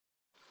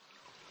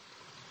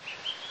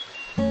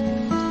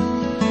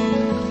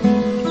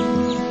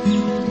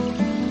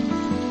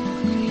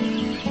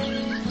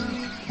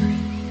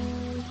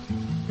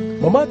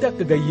Mamati ak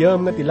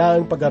kagayam nga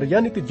tilang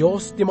pagaryan iti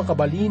Diyos ti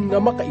makabalin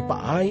nga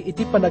makaipaay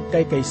iti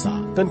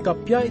panagkaykaysa ken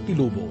kapya iti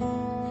lubo.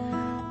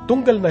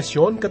 Tunggal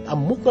nasyon ket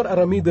ammukar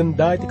aramiden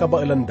da iti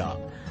kabaelanda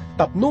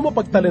tapno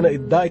mapagtali na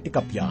idda iti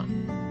kapya.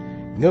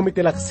 Ngem iti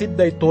laksid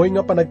daytoy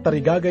nga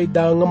panagtarigagay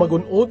da nga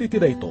magunod iti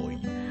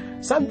daytoy.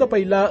 Saan da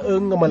pay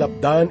laeng nga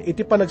malapdan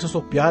iti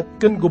panagsusupyat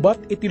ken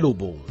gubat iti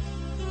lubo.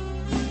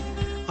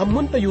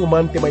 Ammon tayo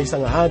man ti maysa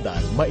nga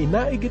adal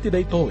mainaig iti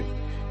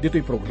daytoy.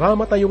 Dito'y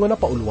programa tayo nga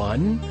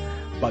napauluan,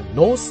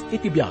 Bagnos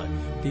iti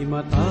biyag. Ti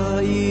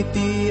mata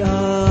iti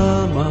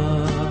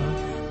Ama,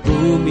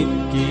 tumit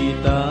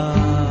kita,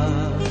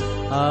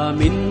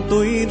 amin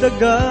to'y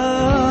daga,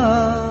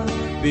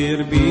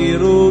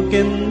 birbiro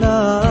ken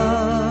na,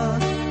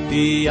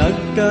 ti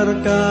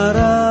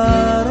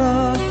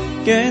agkarkarara,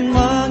 ken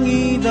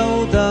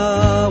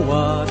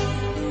mangidaw-dawat,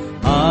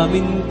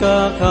 amin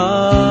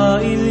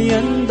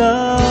kakailyanda.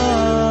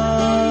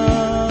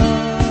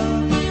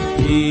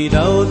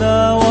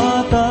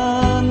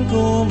 Idaw-dawatan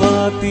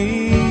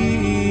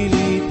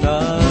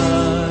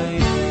kumatilitay,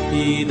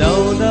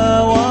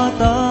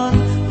 idaw-dawatan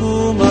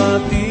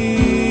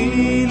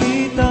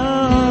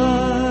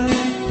kumatilitay,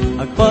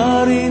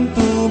 agparin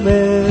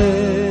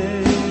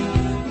tumay,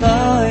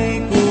 tay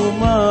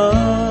kuma,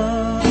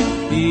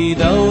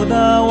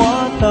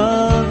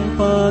 idaw-dawatan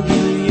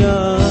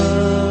pagilyan,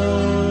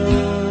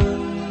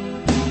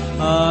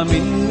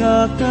 amin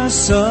nga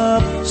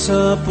kasap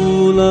sa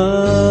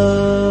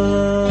pulan.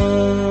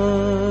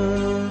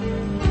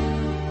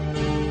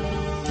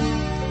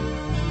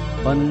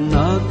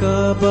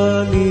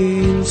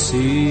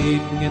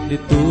 Panakabalinsik nget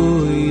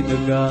dito'y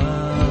daga,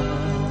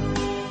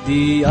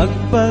 di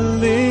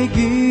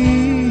agbaligi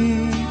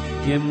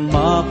kem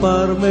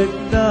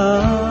maparmekda,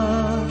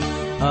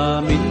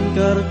 amin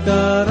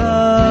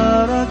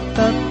karkararak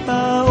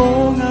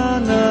tattao nga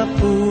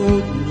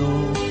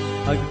napudno,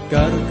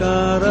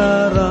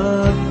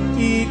 agkarkararak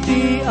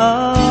iti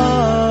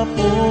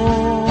Apo,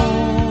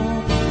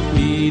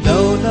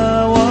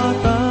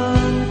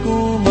 idaw-dawatan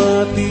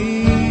kumatilitay,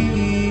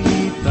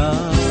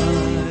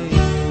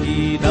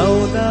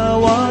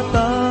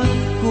 idaw-dawatan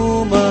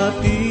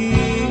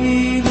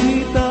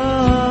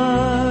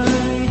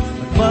kumatilitay,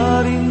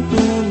 agparin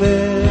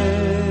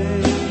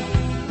tumay,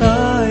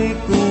 tay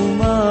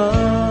kuma,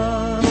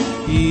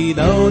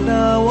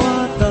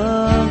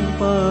 idaw-dawatan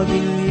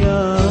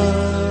pagilyan,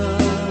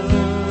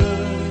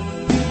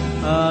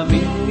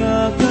 amin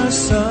nga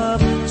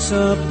kasap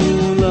sa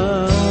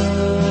pulan,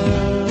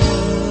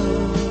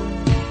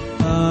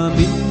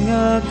 amin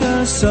nga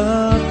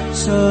kasap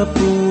sa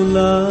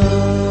pulan.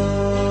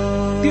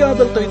 Ti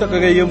adal tayo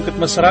tagagayom ket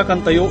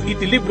masarakan tayo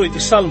iti libro iti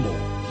Salmo.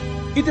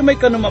 Iti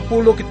may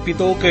kanamapulo ket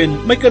pito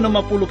ken may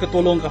kanamapulo ket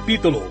 8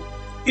 kapitulo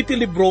iti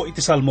libro iti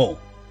Salmo.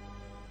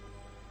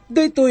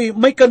 Daytoy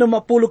may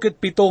kanamapulo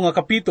ket pito nga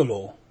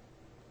kapitulo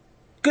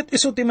ket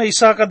isu ti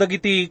maysa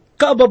kadagiti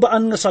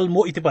kaababaan nga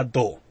salmo iti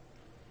padto.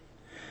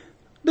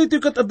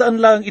 Daytoy ket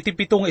addaan lang iti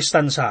pito nga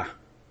istansa.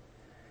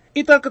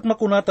 Ita ket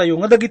makuna tayo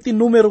nga dagiti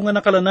numero nga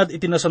nakalanad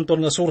iti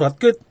nasanton nga surat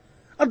ket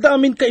adda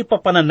amin ka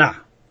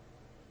ipapanana.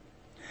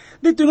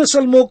 Dito nga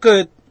salmo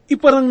ket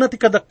iparang na ti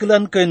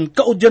kadakkelan ken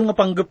kaudyan nga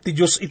panggep ti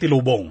Dios iti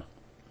lubong.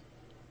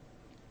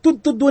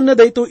 Tudtudwan na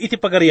dayto iti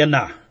pagarian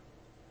na.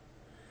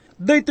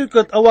 Dayto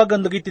ket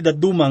awagan dagiti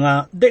dadduma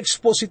nga The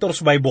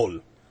Expositor's Bible,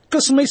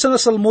 kas may nga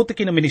salmo ti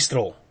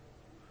kinaministro.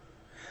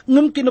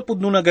 Ngem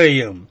kinapudno na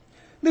gayam,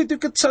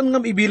 dayto ket saan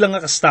ngam ibilang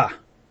nga kasta.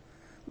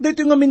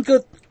 Dayto nga min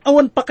ket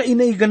awan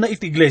pakainaigan na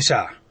iti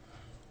iglesia.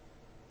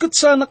 Ket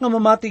sanak nga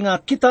mamati nga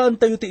kitaan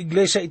tayo ti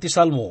iglesia iti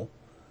salmo,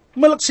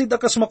 malaksid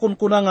akas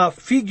makunkuna nga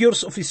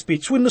figures of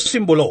speech wenno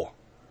simbolo.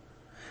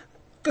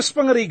 Kas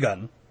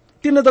pangarigan,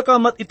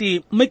 tinadakamat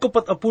iti may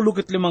 45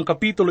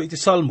 kapitulo iti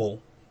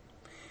salmo,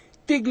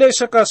 ti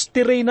iglesia kas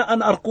ti reyna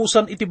an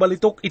arkusan iti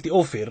balitok iti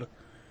offer,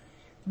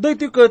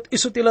 dayto ket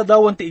isu ti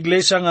ladawan ti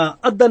iglesia nga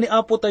adda ni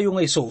Apo tayo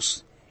nga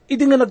Isus,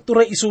 idi nga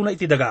nagturay isuna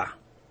iti daga.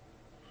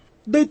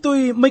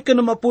 Daytoy may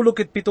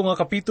 57 nga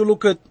kapitulo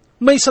ket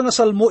may nga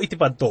salmo iti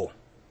padto.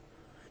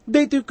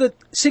 Daytoy ket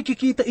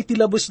sikikita iti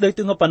labos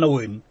daytoy nga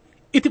panawon,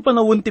 iti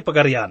panawon ti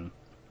pagarian.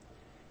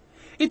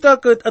 Ita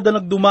ket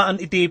adda nagdumaan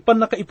iti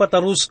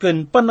pannakaipatarus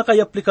ken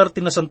pannakayaplikar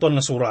ti nasantuan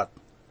nga surat.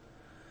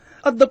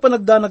 Adda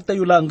panagdanag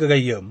tayo lang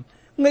gagayem,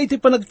 nga iti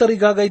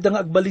panagtarigagay da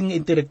nga agbalin nga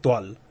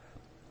intelektual.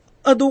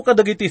 Adu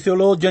kadagiti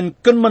theologian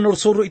ken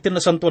manursuro iti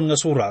nasantuan nga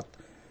surat,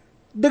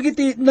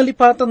 dagiti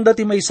nalipatan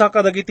dati maysa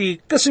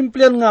kadagiti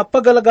kasimplian nga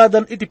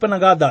pagalagadan iti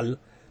panagadal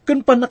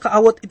ken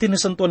pannakaawat iti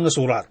nasantuan nga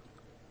surat.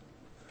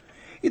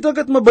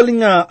 Itagat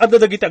mabaling nga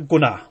adda dagiti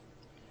agkuna.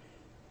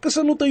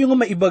 Kasano tayo nga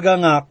maibaga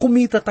nga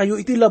kumita tayo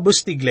iti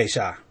labos ti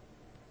iglesia.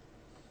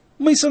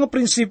 Maysa nga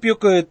prinsipyo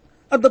ket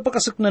adda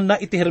pakasaknan na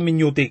iti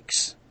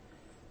hermeneutics.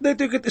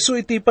 Daytoy ket isu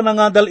iti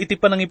panangadal iti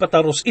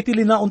panangipataros iti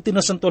linaon ti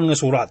nasantuan nga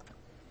surat.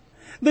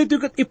 Daytoy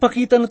ket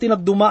ipakita na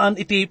tinagdumaan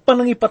iti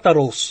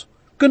panangipataros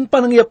ken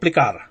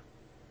panangiaplikar.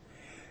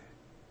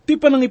 Ti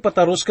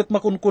panangipataros ket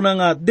makunkuna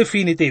nga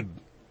definitive.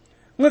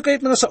 Nga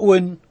kahit nga sa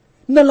uwan,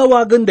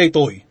 nalawagan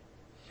daytoy.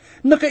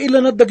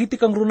 Nakailanad dagiti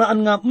kang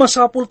runaan nga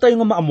masapul tayo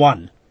nga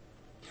maamuan.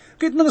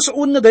 Kahit nga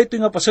saon nga dahito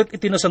nga paset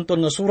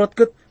itinasanton nga surat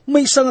kat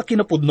may isa nga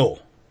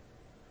kinapudno.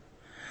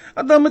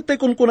 At damit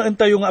tayo kung kunaan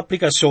tayo nga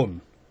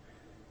aplikasyon.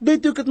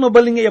 Dahito kat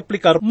mabaling nga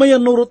i-aplikar,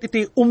 mayanurot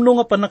iti umno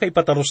nga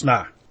panakaipataros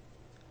na.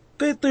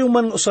 Kaya tayo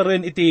man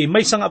usaren iti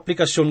may isang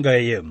aplikasyon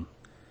gayem.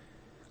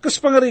 Kas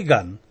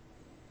pangarigan,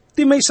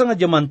 ti may isang nga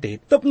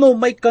diamante, tapno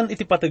may kan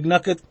iti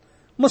patagnaket,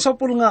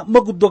 masapul nga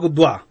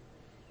magudwa-gudwa.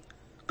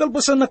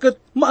 Kalpasan na kat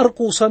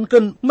maarkusan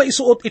kan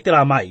maisuot iti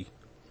ramay.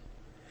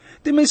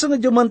 Ti may isang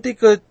nga diamante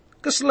kat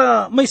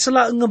kasla may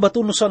salaang nga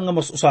batunusan nga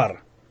masusar.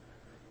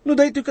 No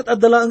dahito kat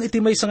adalaang iti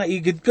may isang nga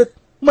igid kat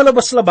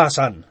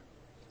malabas-labasan.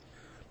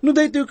 No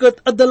dahito kat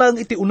adalaang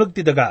iti unag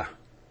ti daga.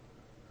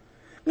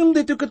 Ngam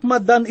dahito kat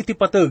madan iti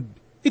patag,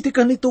 iti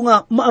kanito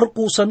nga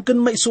maarkusan kan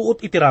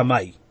maisuot iti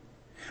ramay.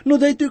 No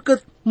dahito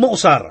kat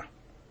mausar.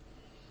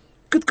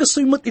 Kat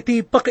kasoy mat iti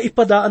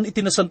pakaipadaan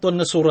iti nasantuan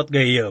nga surat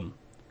gayam.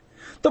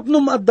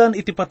 Tapno maadan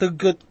iti patag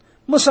kat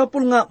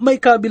masapul nga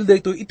may kabil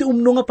dahito iti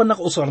umno nga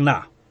panakausar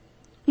na.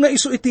 Nga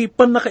iso iti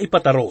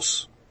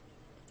panakaipataros.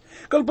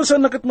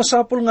 Kalpasan na kat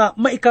masapul nga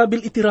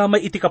maikabil iti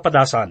ramay iti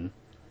kapadasan.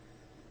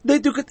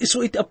 Dahito kat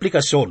iso iti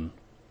aplikasyon.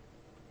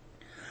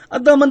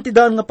 At daman ti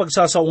daan nga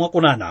pagsasaw nga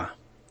kunana,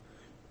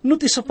 no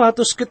ti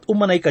sapatos kat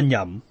umanay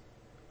kanyam,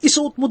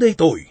 isuot mo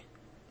daytoy.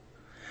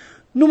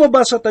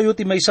 Numabasa tayo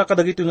ti maysa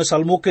kadagito nga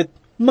salmo ket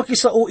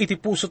makisao iti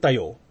puso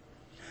tayo.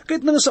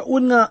 Kahit nga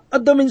saon nga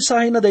adda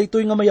mensahe na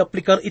daytoy nga may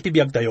aplikar iti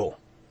biag tayo.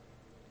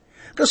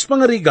 Kas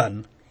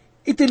pangarigan,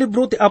 iti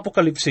libro ti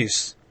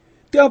Apokalipsis,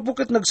 ti Apo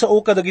ket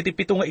nagsao kadagiti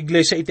 7 nga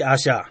iglesia iti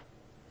Asia.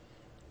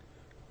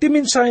 Ti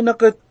mensahe na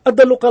ket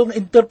adda lokal nga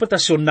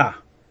interpretasyon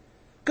na,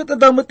 ket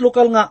adamet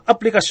lokal nga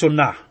aplikasyon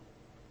na.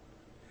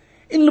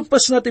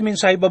 Inlupas na ti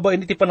mensahe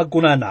babaen iti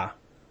panagkunana,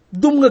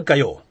 dumngeg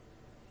kayo.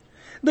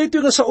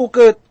 Daytoy nga sao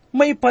ket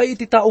maipay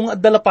iti tao nga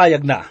adda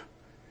lapayag na.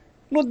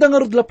 No adda nga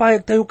rod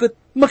lapayag tayo ket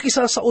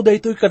makisasao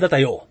daytoy kada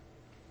tayo.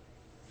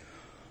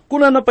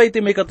 Kunana pa iti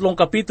may 3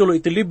 kapitulo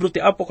iti libro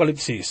ti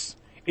Apokalipsis,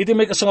 iti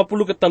may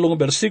 13 nga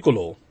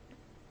bersikulo,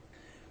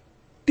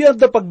 ti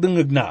adda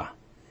pagdengeg na,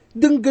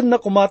 denggen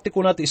na kumati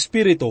ko na ti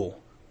Espiritu,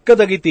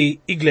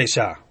 kadagiti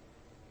iglesia.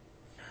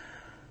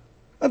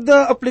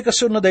 Adda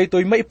aplikasyon na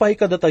daytoy maipay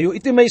kada tayo,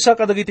 iti may isa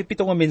kadagiti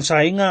 7 nga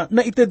mensahe nga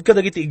naited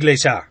kadagiti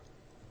iglesia.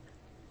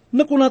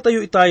 Nakuna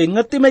tayo itayin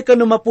nga ti may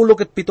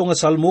kanumapulok at 7 nga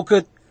salmo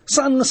ket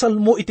saan nga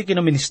salmo iti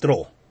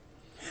kinaministro.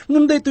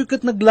 Ngam daytoy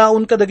ket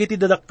naglaon kadagiti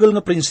dadakkel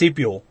nga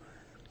prinsipyo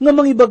nga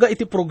mangibaga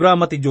iti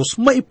programa ti Dios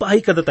maipaay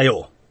kada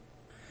tayo.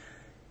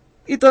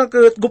 Ita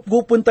ket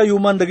gupgupon tayo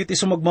man dagiti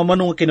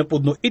sumagmamano nga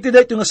kinapudno iti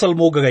daytoy nga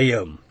salmo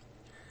gagayem.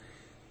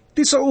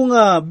 Ti sao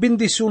nga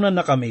bendisyonan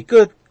na kami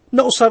ket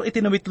nausar iti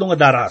namitlo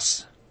nga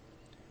daras.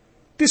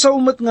 Ti sao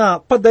met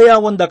nga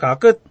padayawan da ka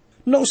ket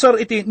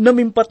nausar iti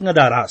namimpat nga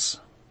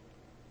daras.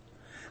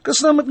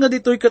 Kasnamat nga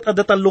dito'y kat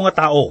adatalo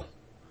nga tao,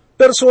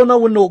 persona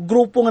wano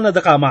grupo nga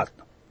nadakamat.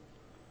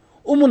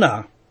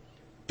 Umuna,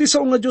 ti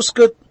sao nga Diyos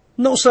kat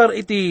nausar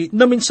iti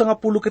naminsa nga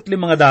 15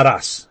 nga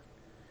daras.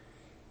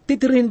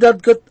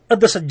 Titirindad kat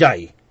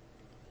adasadyay.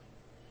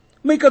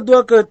 May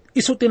kadwa kat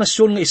iso ti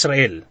nasyon nga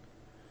Israel,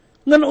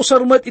 nga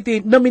nausar mat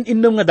iti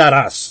namin-innom nga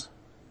daras.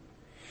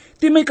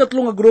 Ti may 3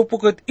 nga grupo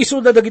kat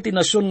iso dadagiti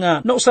nasyon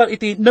nga nausar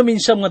iti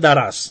naminsam nga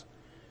daras.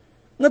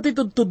 Nga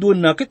titudtudun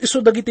na kit iso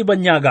dagiti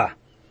banyaga,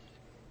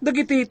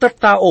 dagiti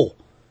tattao,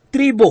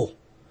 tribo,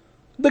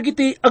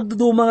 dagiti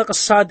agduduma nga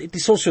kasad iti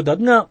sosyudad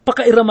nga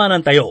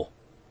pakairamanan tayo.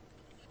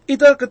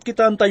 Ita kat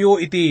kitaan tayo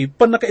iti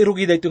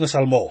panakairugi dayto nga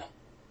salmo.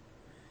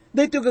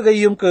 Dayto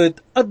gagayom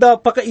kat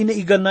adda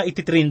pakainaigan na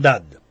iti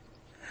trindad.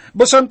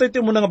 Basan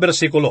tayo muna nga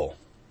bersikulo.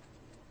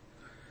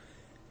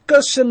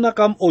 Kasyan na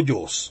kam o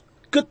Diyos,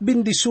 kat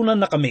bindisunan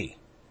na kami.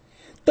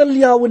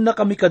 Talyawan na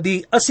kami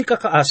kadi asi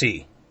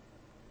kakaasi.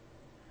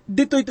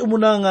 Dito ito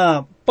muna nga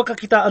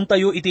pagkakitaan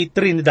tayo iti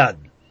Trinidad.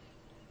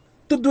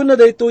 Tuddo na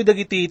daytoy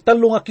dagiti 3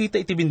 nga kita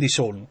iti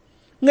bendisyon,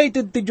 nga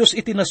ited ti Diyos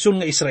iti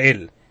nasyon nga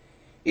Israel.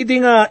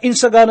 Idi nga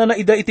insagana na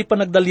ida iti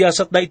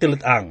panagdalyasat da iti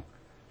letang.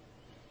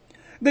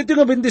 Dito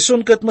nga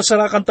bendisyon kat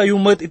masarakan tayo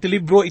met iti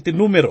libro iti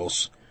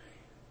Numeros.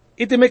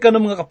 Iti may 6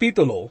 nga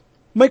kapitulo,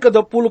 may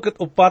 24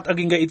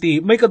 aging nga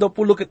iti may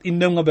 26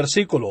 nga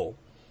bersikulo.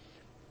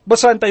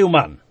 Basahan tayo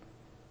man.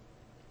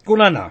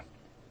 Kunana,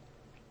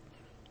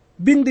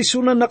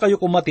 bindisyonan na kayo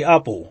kumati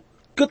Apo,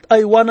 kat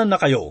aywanan na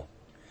kayo.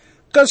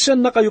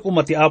 Kasyan na kayo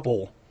kumati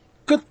Apo,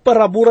 kat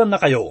paraburan na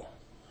kayo.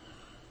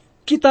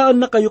 Kitaan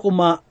na kayo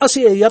kuma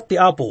asiayat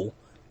ti Apo,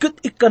 kat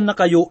ikan na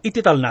kayo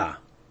itital na.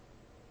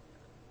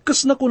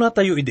 Kas na kuna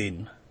tayo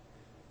idin,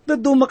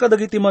 daduma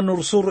kadagiti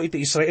manursuro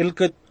iti Israel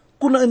kat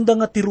kunaanda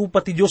nga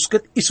tirupa ti Diyos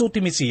kat iso ti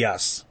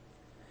Mesiyas.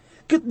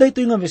 Kat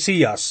daytoy nga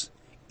Mesiyas,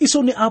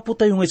 iso ni Apo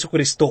tayo nga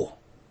Jesucristo.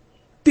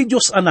 Ti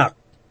Diyos anak,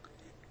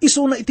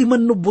 iso na iti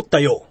manubot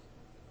tayo.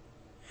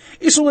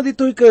 Isu nga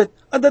dito'y kat,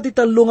 ada ti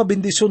 3 nga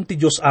bendisyon ti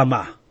Diyos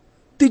Ama,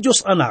 ti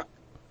Diyos Anak,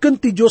 kan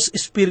ti Diyos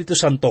Espiritu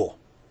Santo.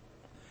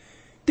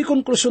 Ti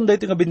konklusyon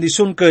dito nga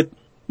bendisyon kat,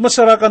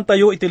 masarakan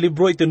tayo iti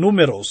libro iti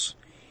Numeros,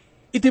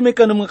 iti may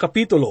kanang nga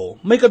kapitulo,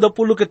 may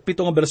 27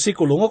 nga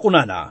bersikulo nga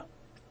kunana.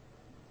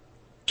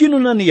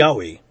 Kinuna ni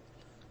Yahweh,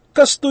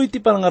 kastoy ti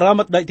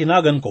panangaramat da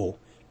itinagan ko,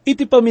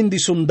 iti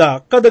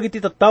pamindisunda kadagiti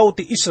tattao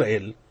ti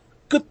Israel,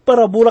 ket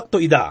para burak to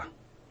ida.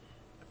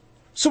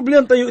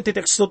 Sublian tayo iti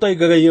teksto tayo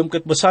gagayom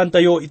ket basahan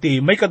tayo iti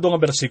may 2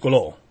 nga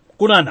bersikulo.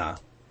 Kunana,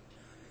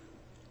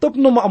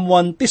 tapno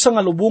maamuan ti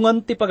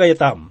sangalubungan ti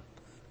pagayatam,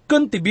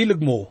 ken ti bileg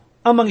mo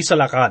amang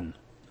isalakan.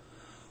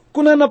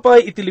 Kunana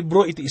pa'y iti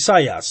libro iti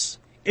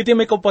Isayas, iti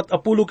may 40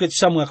 ket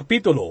siyam nga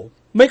kapitulo,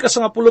 may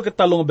 10 ket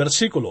 3 nga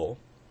bersikulo,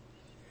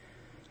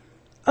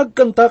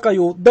 agkanta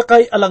kayo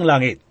dakay alang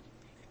langit,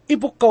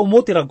 ipukkaw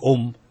mo ti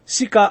ragom,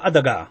 sika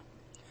adaga.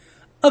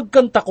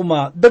 Agkanta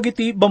kuma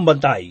dagiti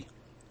bambantay.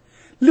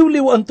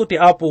 Liwliwan to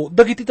ti apo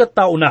dagiti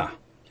tattao na,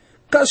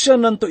 kasya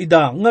nanto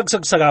ida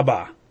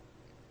ngagsagsagaba.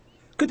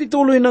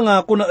 Katituloy na nga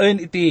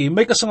kunaen iti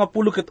may 10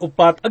 ket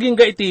 4 aging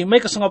ga iti may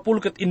 10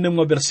 ket 6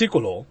 nga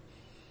bersikulo,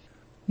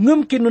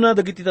 ngem kinuna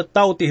dagiti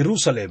tattao ti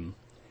Jerusalem,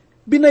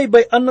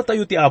 binaybayan na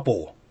tayo ti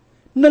apo,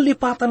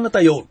 nalipatan na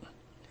tayo.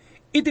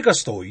 Iti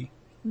kastoy,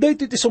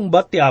 dayto ti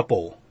sungbat ti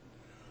apo,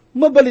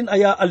 mabalin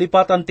aya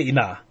alipatan ti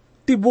ina,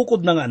 ti bukod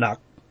ng anak,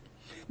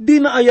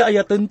 di na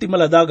aya-ayaten ti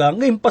maladaga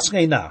nga impas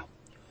ngay na,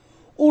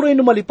 uray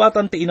no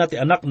malipatan ti ina ti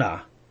anak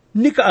na,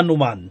 ni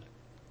kaanuman,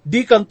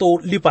 di kanto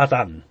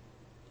lipatan.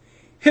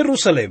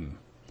 Jerusalem,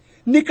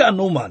 ni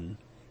kaanuman,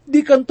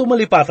 di kanto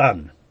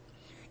malipatan.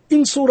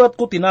 Insurat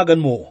ko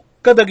tinagan mo,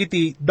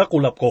 kadagiti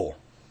dakulap ko.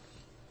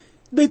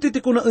 Dayto ti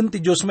kunaan ti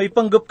Diyos may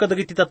panggap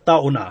kadagiti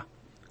tattao na,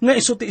 nga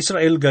iso ti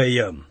Israel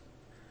gayam.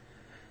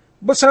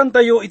 Basahan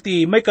tayo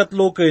iti may 3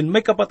 ken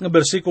may 4 nga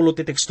bersikulo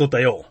ti teksto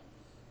tayo.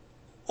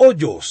 O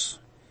Diyos,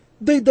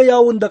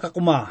 daydayawon da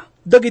kakuma,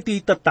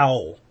 dagiti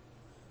tattao.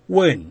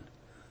 Wen,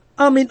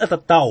 amin at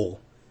tattao,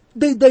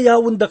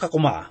 daydayawon da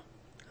kakuma.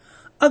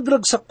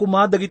 Agragsak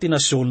kuma dagiti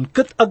nasyon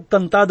ket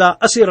agtantada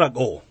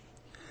asirago.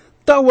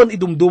 Tawan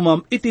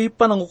idumdumam iti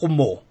panangukum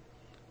mo,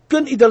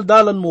 ken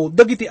idaldalan mo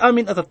dagiti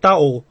amin at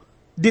tattao,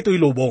 dito'y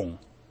lubong.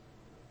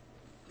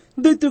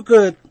 Dito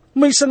ket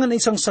may sangan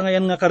isang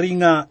sangayan nga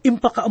karinga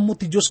impakaammo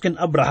ti Diyos ken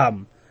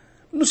Abraham,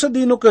 no sa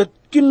dino ket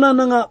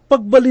kinana nga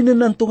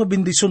pagbalinan nanto nga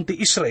bendisyon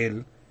ti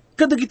Israel,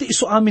 kadagiti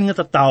isu amin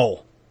nga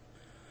tattao.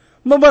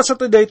 Mabasa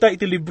tayo dayta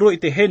iti libro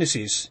iti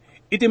Genesis,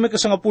 iti may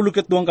 10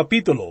 ket 2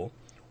 kapitulo,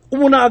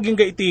 umuna aging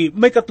ga iti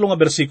may 4 nga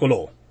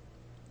bersikulo.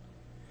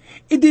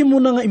 Idi mo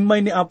na nga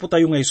imay ni Apo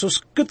tayo nga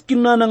Isus, ket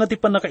kinana nga ti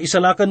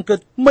panakaisalakan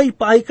ket may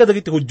paay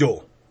kadagiti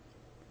Hudyo.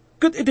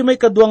 Ket iti may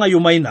 2 nga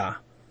yumay na,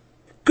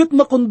 ket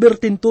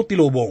makonbertin to ti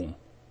lubong.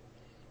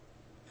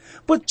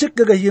 Patsek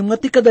gagayim nga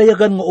ti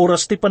kadayagan nga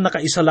oras ti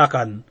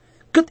panakaisalakan,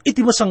 ket iti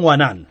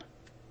masangwanan.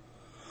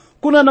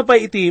 Kunana pa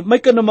iti may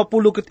 50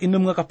 ket 6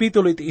 nga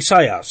kapitulo iti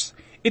Isayas,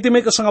 iti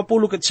may 10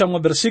 ket 9 nga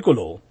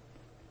bersikulo,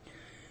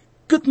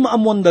 ket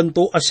maamuan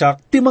danto asyak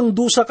timang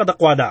dusa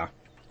kadakwada,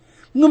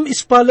 ngem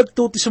ispalag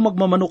to ti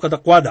sumagmamano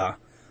kadakwada,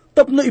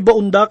 tapno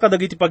ibaunda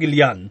kadagiti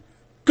pagilyan,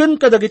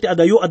 ken kadagiti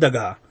adayo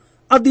adaga,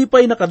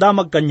 adipay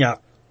nakadamag kanyak,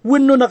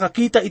 wenno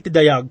nakakita iti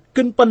dayag,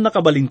 ken pan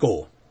nakabalin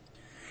ko.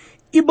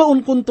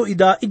 Ibaon kunto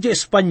ida iti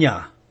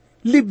Espanya,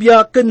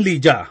 Libya ken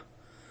Lydia,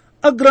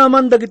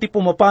 agraman dagiti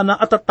pumapana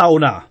at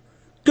tattao na,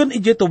 ken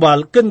iti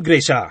Tubal ken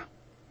Grecia.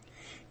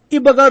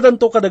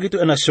 Ibagadan to kadagito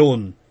a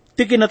nasyon,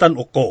 ti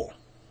kinatanok ko.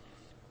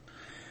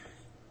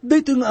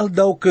 Dayto nga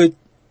aldaw ket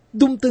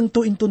dumteng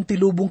to inton ti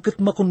lubong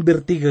ket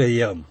makonberti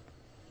gayam.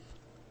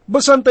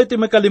 Basan tayo ti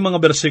may 5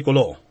 nga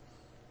bersikulo.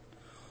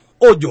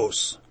 O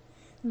Diyos,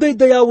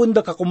 daydayawon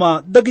da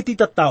kakuma dagiti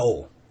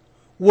tattao.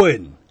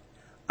 Wen,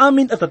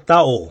 amin at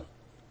tattao,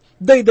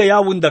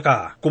 daydayawon da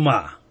ka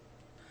kuma.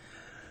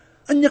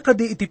 Anya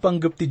kadi iti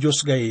panggap ti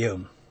Diyos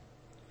gayam.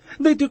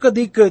 Dayto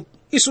kadi ket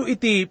isu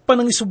iti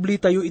panangisubli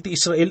tayo iti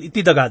Israel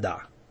iti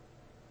dagada.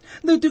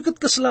 Dayto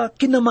ket kasla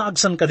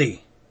kinamaagsan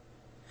kadi.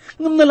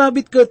 Ngam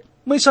nalabit ket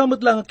may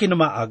samot lang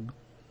kinamaag,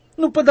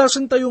 no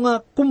padasan tayo nga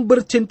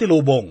kumbertsen ti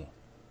lubong.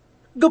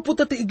 Gapot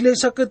ati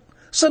iglesia ket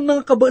san nga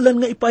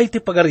kabailan nga ipay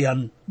ti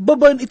pagarian,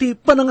 babaen iti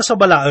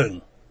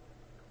panangasabalaeng.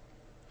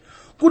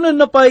 Kunan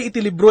na pay iti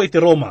libro iti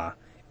Roma,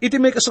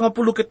 iti may 10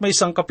 ket may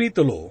 1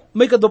 kapitulo,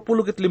 may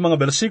 20 ket 5 nga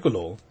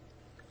bersikulo,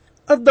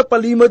 at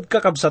dapalimad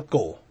kakabsat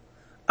ko,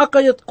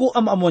 akayat ko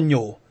amamon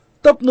nyo,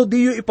 tapno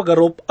diyo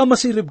ipagarop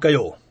amasirib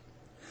kayo.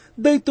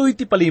 Daytoy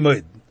ti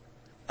palimad,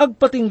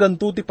 agpatinggan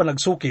to ti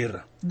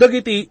panagsukir,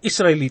 dagiti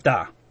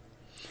Israelita.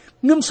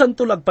 Ngem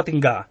santol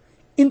agpatingga,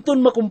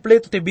 inton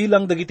makumpleto ti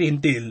bilang dagiti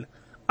hintil,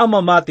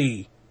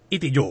 amamati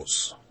iti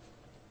Diyos.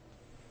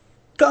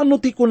 Kaano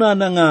ti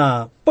kunana nga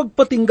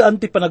pagpatinggaan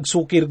ti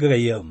panagsukir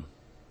gagayam?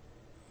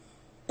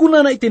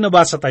 Kunana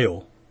itinabasa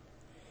tayo,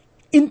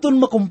 inton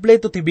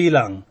makumpleto ti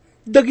bilang,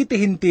 dagiti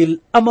hintil,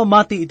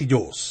 amamati iti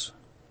Diyos.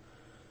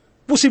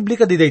 Posible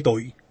ka di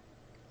daytoy?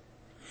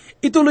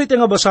 Ituloy ti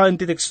nga basahin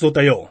ti teksto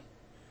tayo.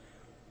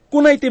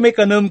 Kunay ti may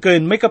 6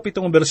 ken may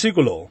 7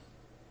 bersikulo,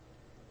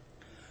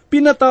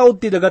 pinataod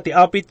ti dagati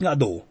apit nga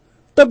ado,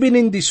 ta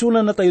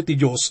binindisunan na tayo ti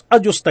Diyos, a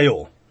Diyos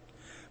tayo.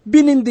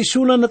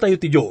 Binindisunan na tayo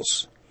ti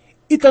Diyos.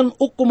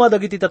 itanok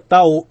kumadagiti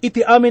tattao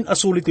iti amin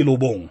asuli ti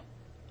lubong.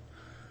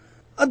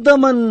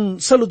 Addaman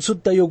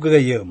saludsud tayo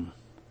gagayem.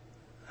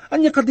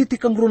 Anya kaditi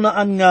kang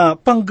runaan nga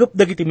panggap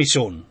dagiti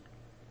misyon.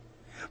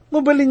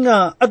 Mabaling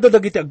nga adda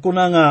dagiti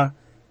agkuna nga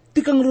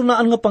ti kang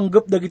runaan nga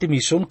panggap dagiti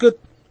misyon ket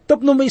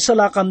tapno may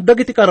salakan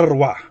dagiti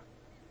kararwa.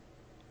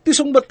 Ti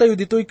sungbat tayo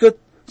ditoy ket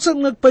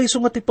saan nagpaiso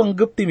nga ti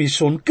panggap ti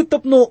misyon ket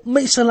tapno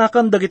may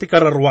salakan dagiti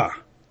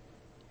kararwa.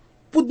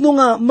 Pudno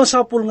nga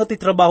masapul nga ti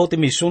trabaho ti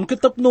misyon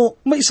ket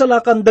tapno may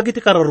salakan dagiti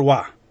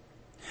kararwa.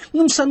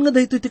 Ngem saan nga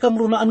daytoy ti kang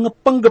runaan nga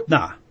panggap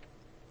na?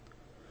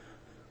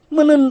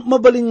 Manan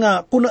mabaling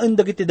nga kunaan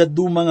dagiti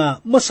dadduma nga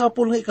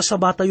masapul nga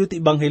ikasaba tayo ti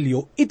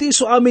ebanghelyo iti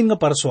isu amin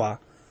nga parswa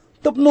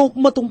tapno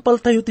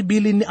matungpal tayo ti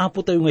bilin ni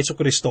Apo tayo nga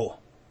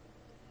Jesucristo.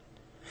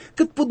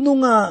 Ket pudno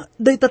nga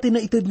dayta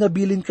tinaited nga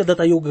bilin kada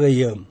tayo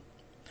gayem.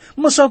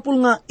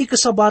 Masapul nga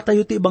ikasaba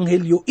tayo ti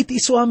ebanghelyo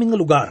iti isu amin nga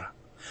lugar.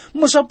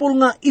 Masapul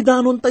nga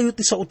idanon tayo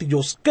ti sao ti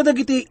Dios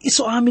kadagiti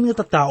isu amin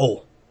nga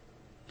tattao.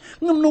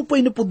 Ngem no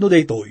pay napudno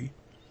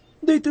daytoy.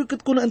 Daytoy ket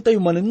kunaan tayo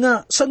manen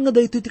nga saan nga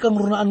daytoy ti kang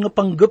runaan nga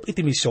panggap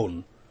iti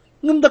misyon.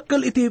 Ngem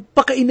dakkel iti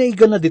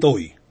pakainaigan na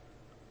ditoy.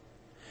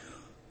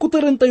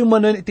 Kutaren tayo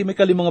manen iti may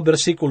kalimang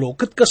bersikulo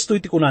ket kastoy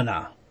ti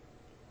kunana.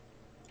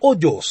 O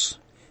Dios,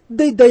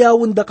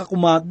 daydayawon da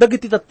kakuma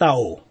dagiti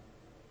tattao.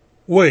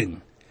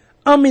 Wen,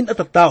 amin at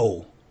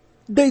tattao,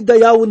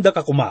 daydayawon da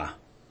kakuma.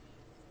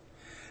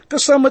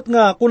 Kasamat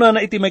nga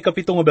kunana iti may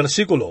kapitong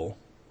bersikulo,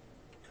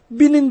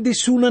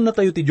 binindisunan na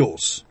tayo ti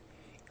Dios.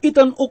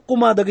 Itanok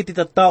kumadagiti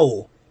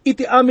tattao,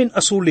 iti amin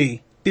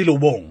asuli ti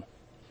lubong.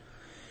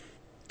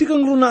 Ti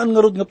kang runaan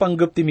nga rod nga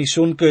panggap ti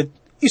misyon ket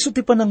isu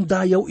ti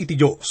panangdayaw iti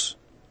Dios.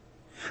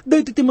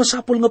 Daytoy ti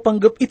masapul nga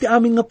panggap iti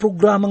amin nga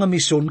programa nga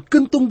misyon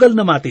ken tunggal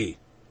na mati.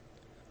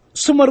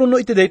 Sumaruno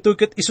iti daytoy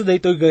ket isu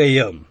daytoy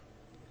gayam.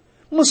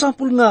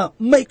 Masapul nga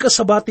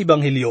maikasaba ti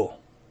ebanghelyo.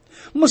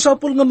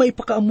 Masapul nga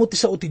maipakaammo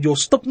ti sao ti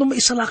Dios tapno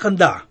maisalakan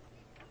da.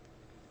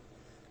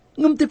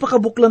 Ngem ti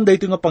pakabuklan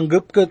daytoy nga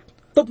panggap ket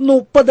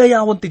tapno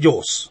padayawan ti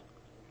Diyos.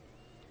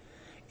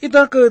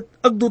 Itaket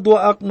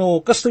agdudwaak no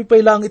kastoy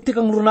pay lang iti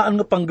kang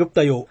runaan nga panggap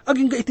tayo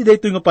aging ga iti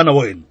daytoy nga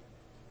panawin.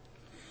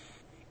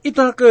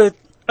 Itaket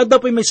adda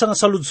pay may nga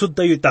saludsud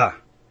tayo ita.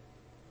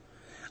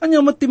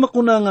 Anya met ti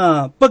makuna nga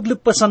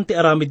paglepasan ti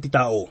aramid ti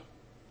tao.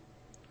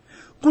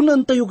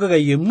 Kunaan tayo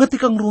gagayem nga ti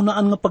kang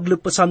runaan nga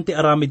paglepasan ti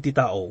aramid ti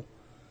tao.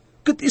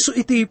 Ket isu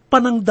iti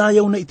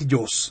panangdayaw na iti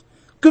Diyos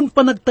ken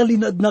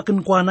panagtalinaed na ken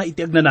kuana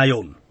iti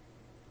agnanayon.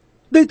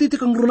 Dahito iti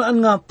kang runaan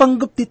nga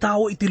panggap ti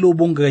tao iti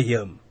lubong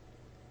gayem.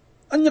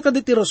 Anya ka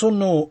ti rason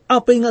no,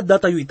 apay nga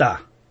datayo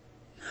ita.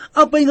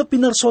 Apay nga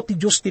pinarso ti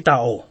Diyos ti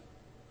tao.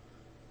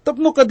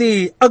 Tapno ka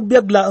di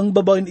agbiagla ang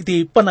babaen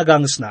iti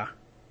panagangas na.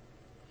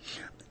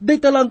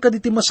 Dahita lang ka di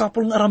ti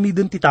masapul nga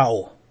aramiden ti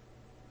tao.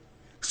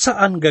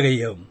 Saan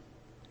gagayem?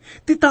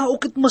 Ti tao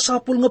kit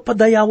masapul nga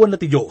padayawan na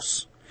ti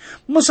Diyos.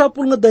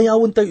 Masapul nga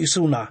dayawan tayo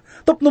isuna,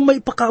 tapno may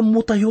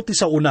pakaamu tayo ti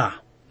sa una.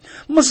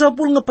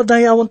 Masapul nga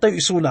padayawan tayo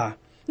isuna,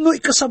 no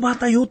ikasaba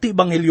tayo ti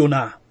ebanghelyo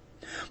na.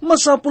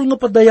 Masapul nga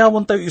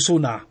padayawan tayo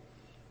isuna,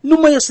 no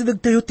mayasidag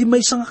tayo ti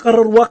may nga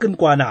kararwaken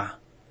kwa na.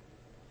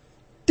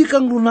 Ti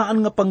kang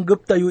runaan nga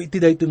panggap tayo iti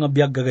dayto nga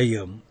biag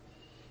gagayem.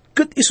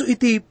 Ket isu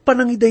iti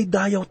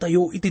panangidaydayaw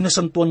tayo iti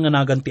nasantuan nga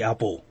nagan ti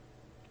Apo.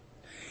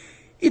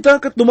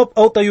 Itakat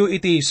dumapaw tayo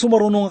iti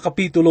sumaruno nga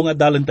kapitulo nga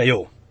dalan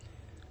tayo.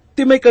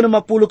 Ti may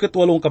kanamapulo ket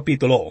 8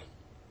 kapitulo.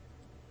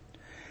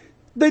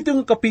 Dayto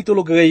nga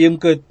kapitulo gagayem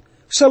ket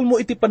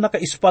Salmo iti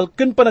panakaispal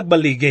ken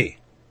panagbaligi.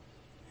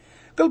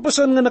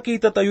 Kalpasan nga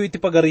nakita tayo iti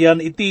pagarian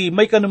iti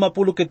may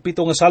kanamapulo ket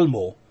 7 nga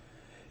salmo,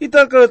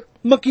 itakat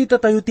makita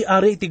tayo ti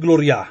ari iti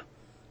gloria,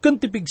 ken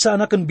ti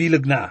pigsana ken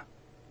bileg na.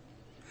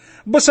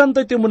 Basan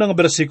tayo ti muna nga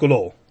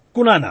bersikulo,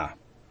 kunana,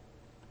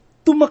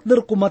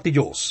 tumakder kuma ti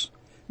Diyos,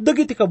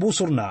 dagiti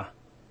kabusor na,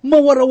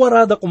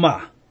 mawarawarada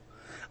kuma,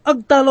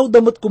 agtalaw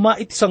damat kuma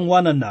iti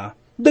sangwanan na,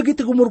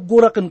 dagiti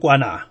gumurgura ken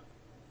kuana.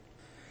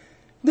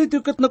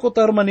 Dito kat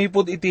nakutar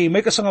manipod iti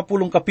may 10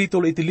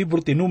 kapitulo iti libro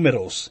ti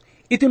Numeros,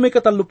 iti may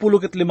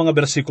 35 nga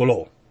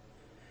bersikulo.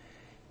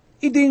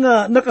 Idi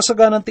nga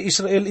nakasaganan ti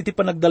Israel iti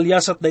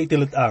panagdalyasat da iti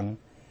letang,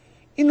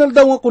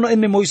 inaldaw nga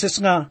kunain ni Moises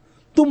nga,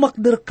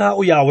 tumakder ka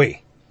o Yahweh,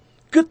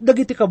 ket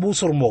dagiti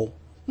kabusor mo,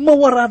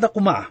 mawarada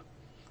kuma,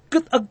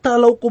 ket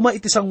agtalaw kuma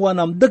iti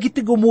sangwanam, dagiti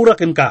gumura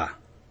ken ka.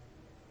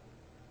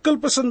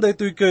 Kalpasan da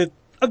ito'y ket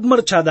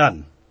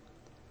agmartsadan.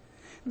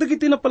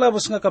 Dagiti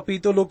napalabas nga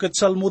kapitulo ket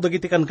salmo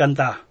dagiti kan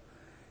kanta.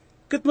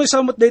 Ket may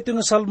samat dayto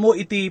nga salmo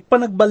iti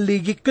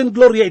panagbaligi ken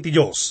gloria iti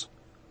Dios.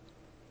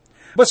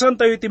 Basan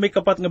tayo iti may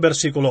 4 nga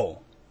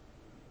bersikulo.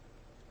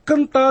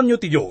 Kantaan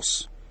nyo ti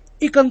Dios,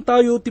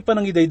 ikantayo ti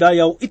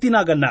panangidaydayaw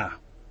itinagan na.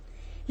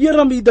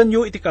 Yaramidan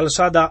nyo iti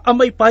kalsada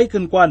amay pay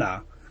ken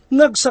kuana,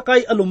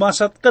 ngagsakay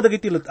alumasat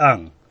kadagiti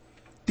letang.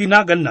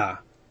 Tinagan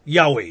na,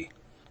 Yahweh.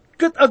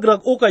 Ket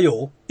agrag-o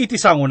kayo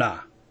iti sango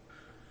na.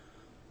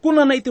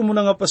 Kuna na iti mo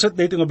na nga paset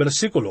na ito nga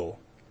bersikulo,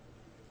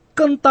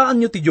 kantaan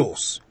nyo ti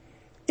Diyos,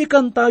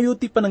 ikantayo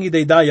ti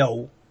panangidaydayaw,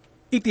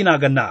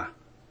 itinagan na.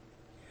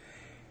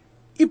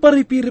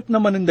 Iparipirip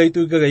naman ng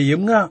daytoy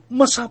gagayem nga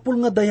masapul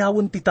nga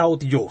dayawan ti tao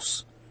ti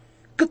Diyos.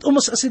 Kat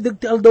umas asidag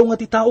ti aldaw nga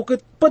ti tao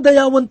kat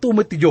padayawan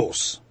tumet ti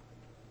Diyos.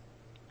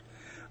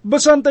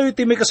 Basan tayo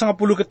ti may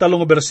kasangapulo ket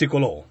talong nga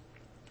bersikulo.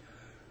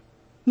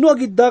 No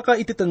agidda ka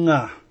ititeng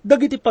nga,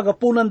 dagiti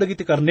pagapunan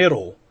dagiti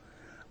karnero,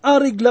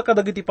 arigla ka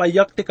dagiti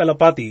payak ti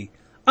kalapati,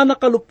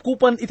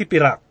 anakalupkupan iti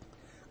pirak,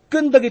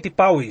 ken dagiti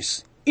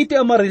pawis, iti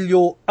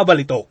amarilyo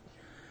abalitok.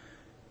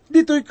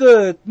 Dito'y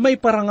ket may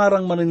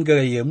parangarang manen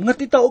gayem, nga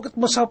ti tao ket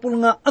masapul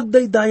nga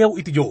agdaydayaw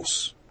iti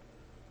Diyos.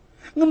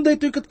 Ngam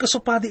daytoy ket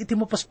kasapadi iti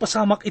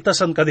mapaspasamak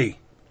itasan kadi.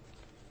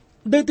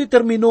 Daytoy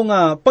termino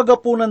nga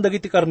pagapunan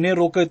dagiti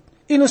karnero ket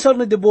inasar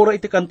ni Deborah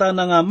iti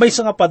kantana nga may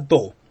nga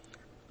padto.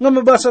 Nga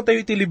mabasa tayo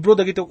iti libro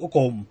dagiti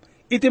ukom,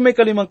 iti may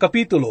 5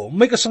 kapitulo,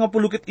 may 10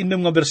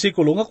 nga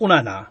bersikulo nga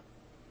kunana.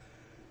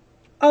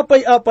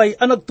 Apay-apay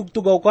ang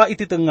nagtugtugaw ka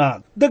iti tenga,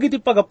 dagiti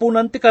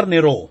pagapunan ti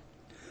karnero.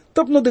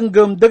 Tapno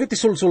denggem dagiti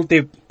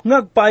sulsultip,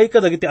 ngagpaay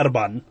ka dagiti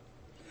arban,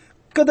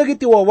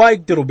 kadagiti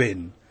wawaig ti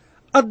Ruben,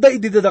 at da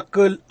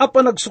ididadakkel apa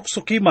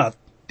nagsuksukimat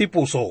ti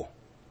puso.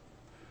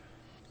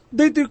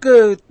 Daytoy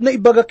ket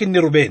naibagakin ni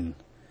Ruben,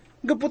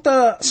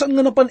 gaputa saan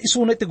nga napan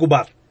isunay ti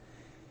gubat.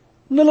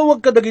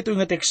 Nalawag ka dagito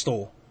nga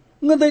teksto,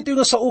 nga daytoy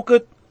nga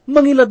sauket,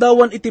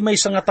 mangiladawan iti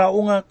maysa nga tao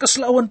nga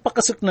kaslaawan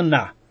pakasaknan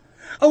na,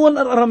 awan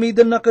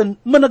aramidan na ken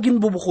managin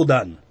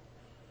bubukudan.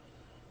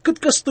 Ket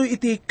kastoy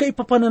iti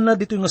kaipapanan na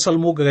dito nga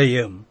salmo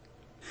gagayem.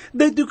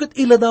 Daytoy ket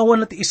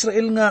iladawan na ti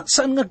Israel nga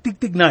saan nga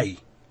tigtignay.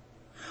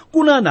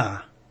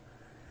 Kunana,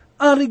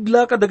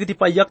 arigla kadagiti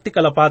payak ti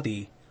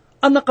kalapati,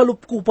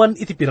 anakalupkupan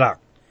iti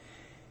pirak.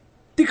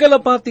 Ti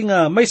kalapati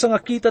nga may nga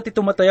kita ti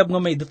tumatayab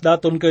nga may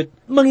datdaton ket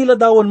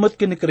mangiladawan met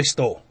ken ni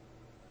Kristo.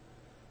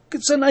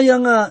 Ket saan aya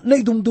nga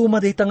naidumduma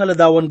dayta nga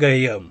ladawan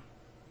gayem.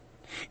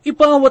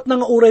 Ipawat na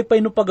nga uray pay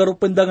no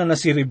pagarupen da nga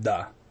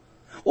nasiribda.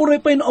 Uray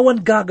pay no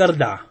awan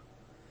gagarda.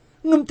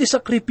 Ngam ti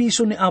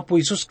sakripiso ni Apo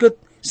Isus ket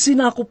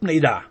sinakop na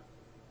ida.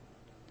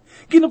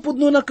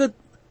 Kinapudno na ket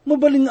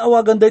mabaling nga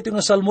awagan dayto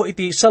nga salmo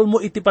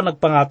iti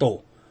panagpangato.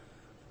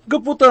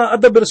 Gaputa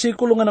adda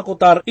bersikulo nga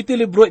nakutar iti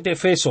libro iti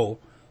Efeso,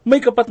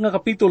 may 4 nga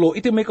kapitulo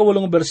iti may 8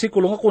 nga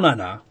bersikulo nga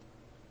kunana.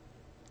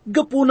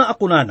 Gapuna a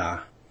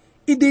kunana,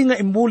 idi nga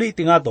imbuli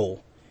iti ngato,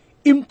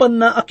 impan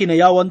na a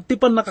kinayawan ti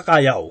pan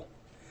nakakayaw,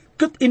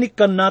 ket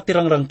inikkan na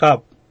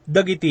tirangrangkap,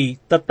 dagiti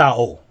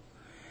tattao.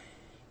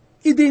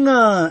 Idi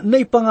nga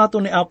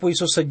naipangato ni Apo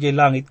Isus sa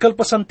langit,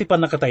 kalpasan ti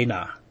panakatay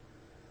na.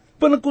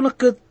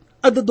 Panagkunaket,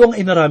 adadwang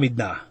inaramid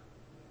na.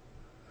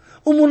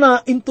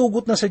 Umuna,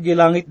 intugot na sa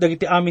langit,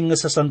 dagiti amin nga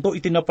sa santo,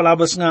 iti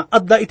napalabas nga,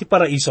 adda iti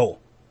paraiso.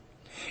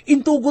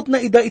 Intugot na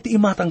ida iti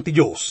imatang ti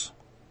Diyos.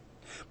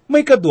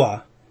 May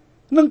kadwa,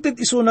 nang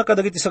tidisuna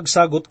kadagiti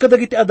sagsagot,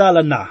 kadagiti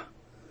adalan na.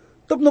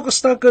 Tapno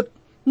kastaket,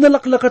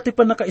 nalaklakat ti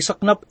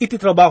panakaisaknap iti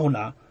trabaho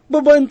na,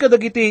 babaen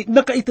kadagiti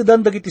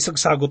nakaitidan dagiti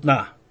sagsagot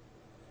na.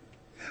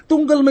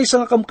 Tunggal may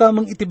nga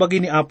kamkamang itibagi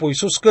ni Apo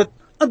Isus ket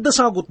adda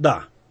sagot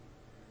da.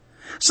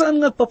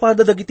 Saan nga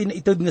papada dagiti na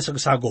ited nga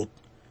sagsagot?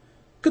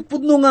 Ket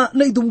pudno nga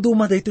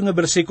naidumduma dayto nga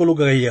bersikulo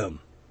gayam.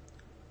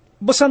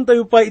 Basan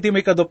tayo pa iti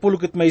may 20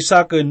 ket may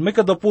 20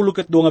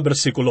 ket 2 nga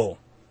bersikulo.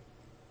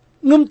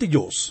 Ngem ti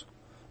Dios,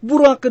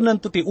 buraken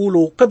nanto ti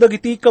ulo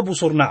kadagiti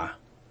kabusor na.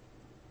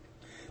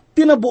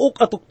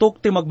 Tinabuok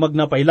atuktok ti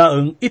magmagna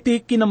paylaeng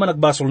iti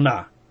kinamanagbasol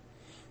na.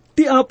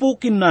 Ti Apo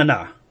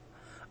kinnana,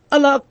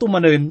 alaak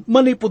tumanen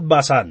manipod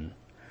basan,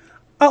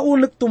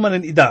 aunak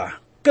tumanen ida,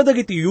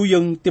 kadagiti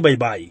yuyang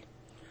tibaybay.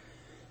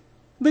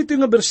 Dito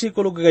nga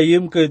bersikulo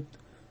gagayim ket,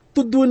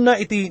 tudun na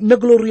iti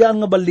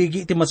nagloryaang nga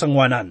baligi iti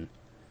masangwanan.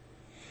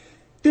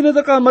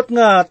 Tinadakamat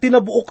nga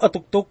tinabuok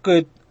atuktok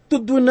ket,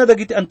 tudun na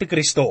dagiti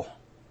Antikristo.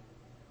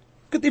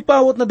 Ket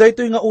ipawat na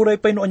daytoy nga uray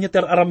pay no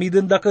anyater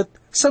aramiden da ket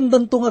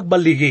sandantong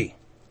agbaligi.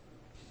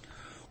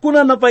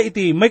 Kunana pa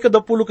iti may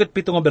 27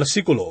 nga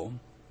bersikulo,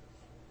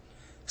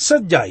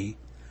 sadyay,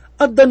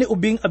 adda ni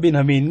ubing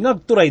Abenjamin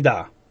ngagturay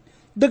da,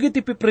 dagiti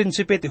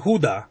piprinsipe ti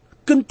Huda,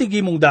 ken ti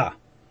gimong da,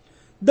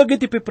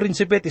 dagiti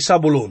piprinsipe ti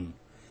Sabulon,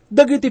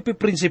 dagiti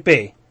piprinsipe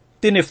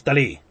ti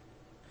Neftali.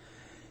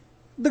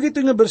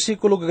 Dagiti nga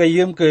bersikulo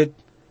gagayem ket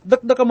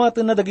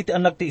dakdakamaten na dagiti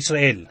anak ti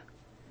Israel.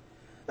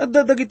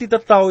 Adda dagiti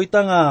tattao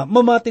ita nga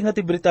mamati nga ti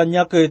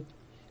Britanya ket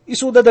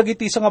isuda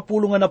dagiti 10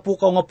 nga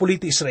napukaw nga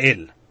puli ti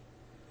Israel.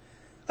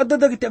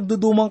 Adda dagiti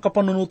agdudumang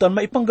kapanunutan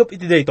maipanggap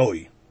iti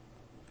daytoy.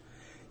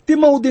 Ti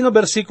maudi nga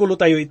bersikulo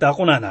tayo ita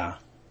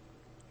kunana.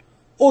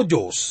 O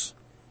Diyos,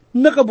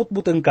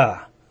 nakabutbutan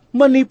ka,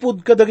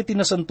 manipod ka dagiti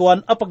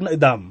nasantuan apag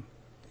naedam.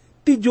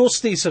 Ti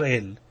Diyos ti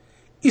Israel,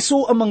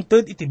 isu amang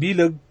ted iti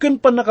bilag ken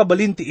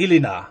panakabalin ti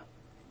ilina.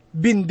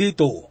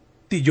 Bendito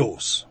ti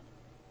Diyos.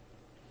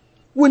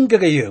 Wen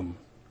gagayem,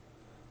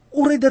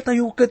 uray da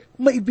tayo ket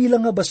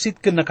maibilang nga basit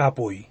ken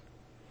nakapoy.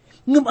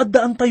 Ngem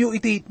addaan tayo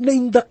iti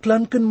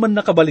naindaklan ken man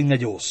nakabalin nga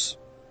Diyos.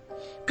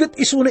 Ket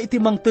isuna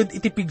iti mangted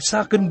iti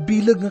pigsaken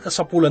bilag nga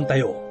kasapulan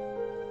tayo.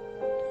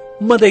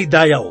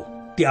 Madaydayaw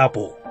ti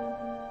Apo.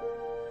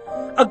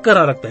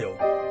 Agkararag tayo.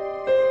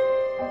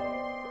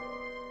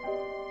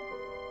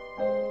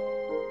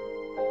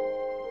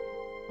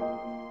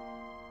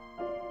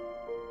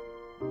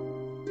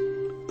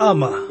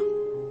 Ama,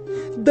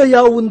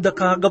 dayawon da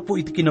ka gapo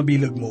iti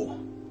kinabilag mo.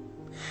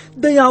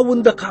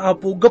 Dayawon da ka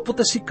apo gapo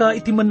ta sika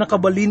iti man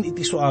nakabalin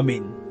iti so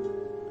amin.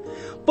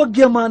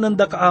 Pagyamanan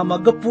da ka ama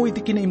gapo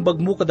iti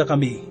kinaimbag mo kada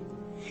kami.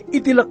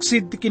 Iti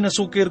laksid ti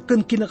kinasukir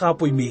ken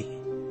kinakapoy mi.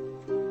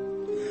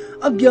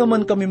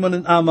 Agyaman kami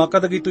manen ama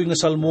kadagitoy nga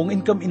salmong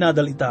inkam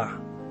inadal ita.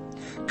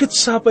 Ket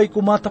sapay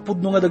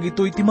kumatapudno nga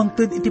dagitoy ti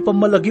mangted iti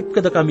pamalagip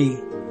kada kami.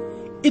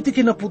 Iti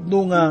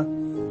kinapudno nga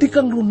ti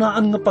kang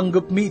lunaan nga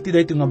panggap mi iti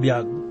daytoy nga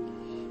biag.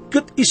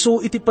 Ket iso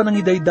iti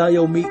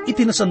panangidaydayaw mi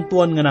iti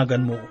nasantuan nga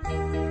nagan mo.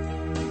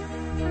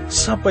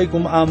 Sapay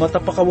kumaama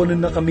tapakawanan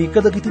na kami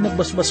kadagiti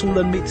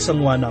nagbasbasulan mi iti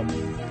sangwanam.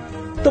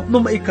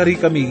 Tapno maikari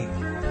kami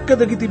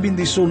kadagiti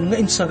bindison nga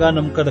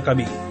insaganam kada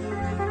kami.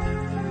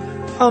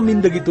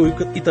 Amin dagitoy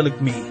ket italag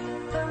mi.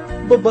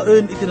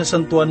 Babaen iti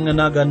nasantuan nga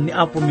nagan ni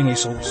Apo mi nga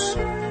Hesus.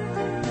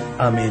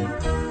 Amen.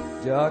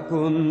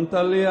 Jakun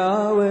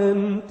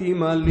talyawen ti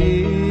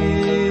malikunda,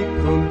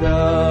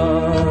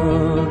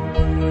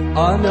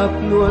 anak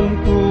nuan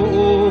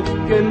tuok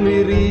ken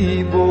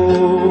miribo,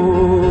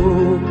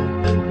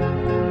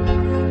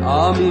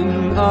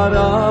 amin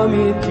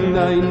aramid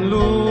na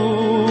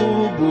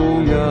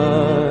inlubungan,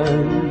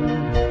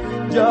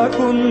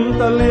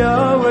 jakun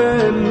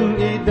talyawen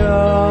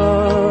ida.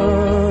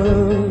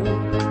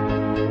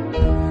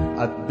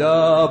 At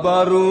da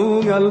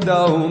barungal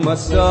daw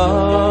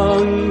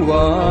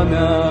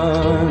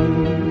masangwanan,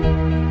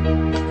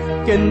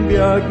 ken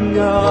biag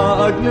nga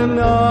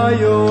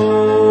agnanayon,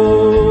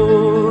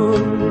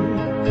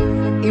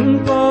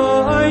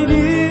 impaay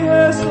ni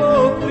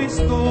Heso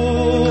Kristo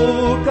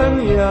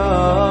kanya,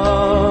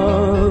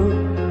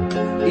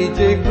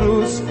 ije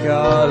krus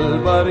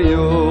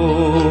Kalbaryo.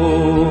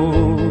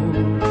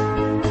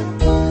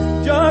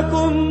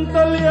 Jakum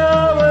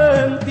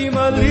talyawen ti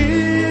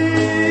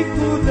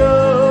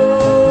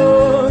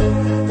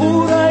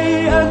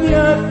uray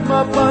anyat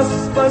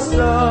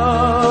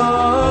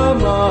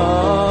mapaspasama,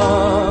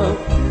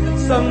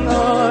 sang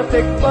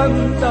atek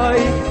pantay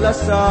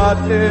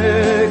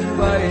lasatek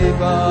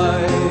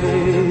baybay,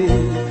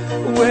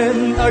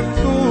 wen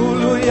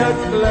agtuloy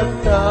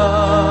aglata.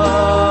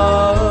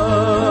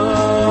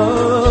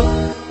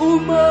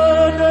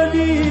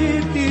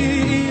 Umananiti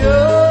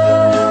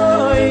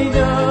ay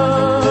na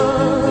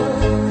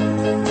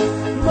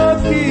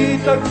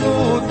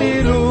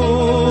makitagtutiro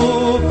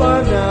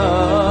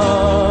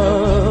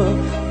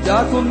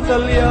jakun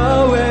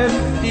talyawen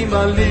ti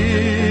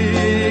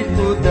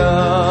malikuda,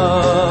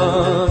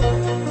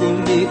 kung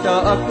ita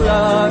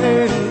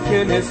aklaen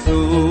ken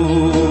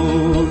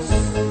Jesus.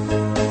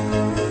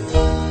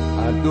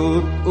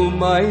 Adut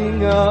umay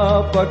nga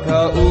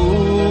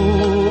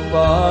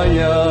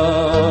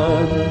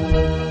pagkaupayan,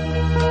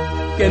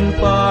 ken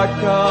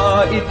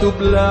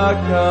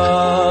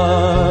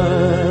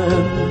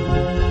pagkaitublakan,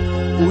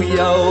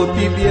 uyaw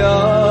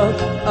tibiyag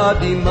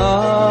adi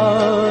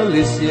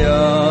malisyan,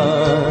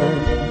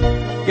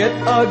 ket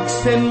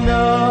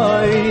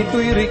agsenay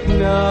tuyrik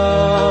na.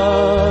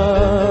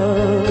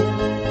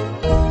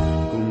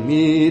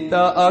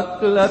 Kumita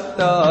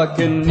aklata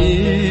ken ni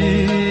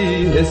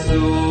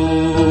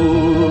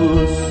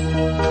Jesus,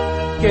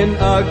 ken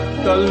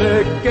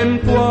agtalek ken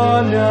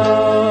kuana,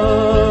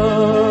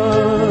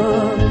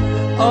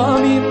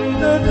 amin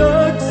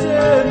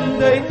dadagsen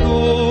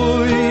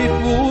daytoy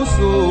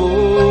puso,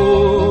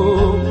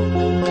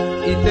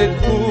 itet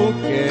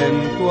kuken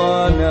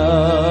kuana.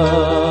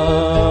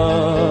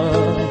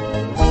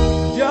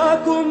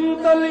 Jakun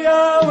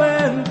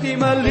talyawen ti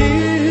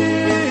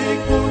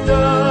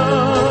malikuda,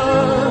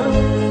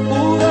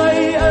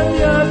 uray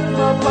anyat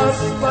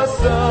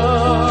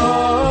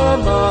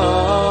mapaspasama,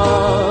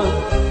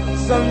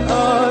 sang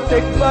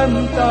atek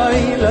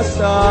bantay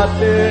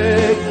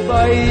lasatek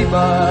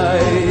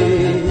baybay,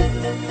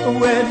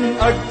 wen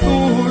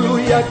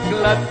agtuloy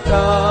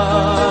aglata.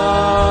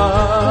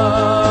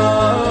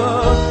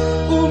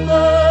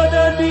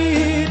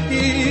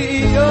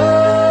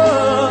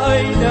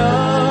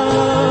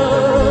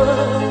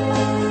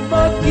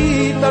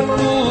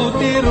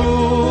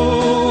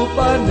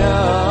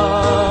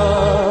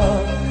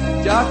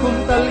 Jakun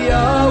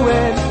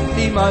talyawen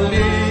ti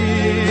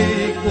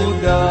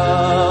malikuda,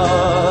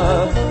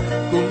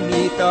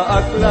 kumita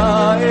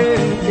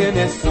aklaen ken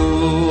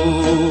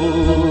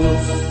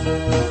Jesus.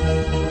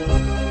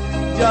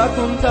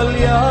 Jakun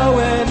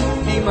talyawen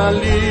ti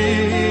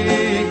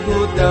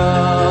malikuda,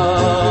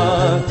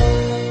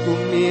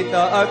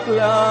 kumita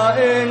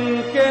aklaen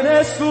ken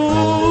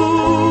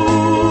Jesus.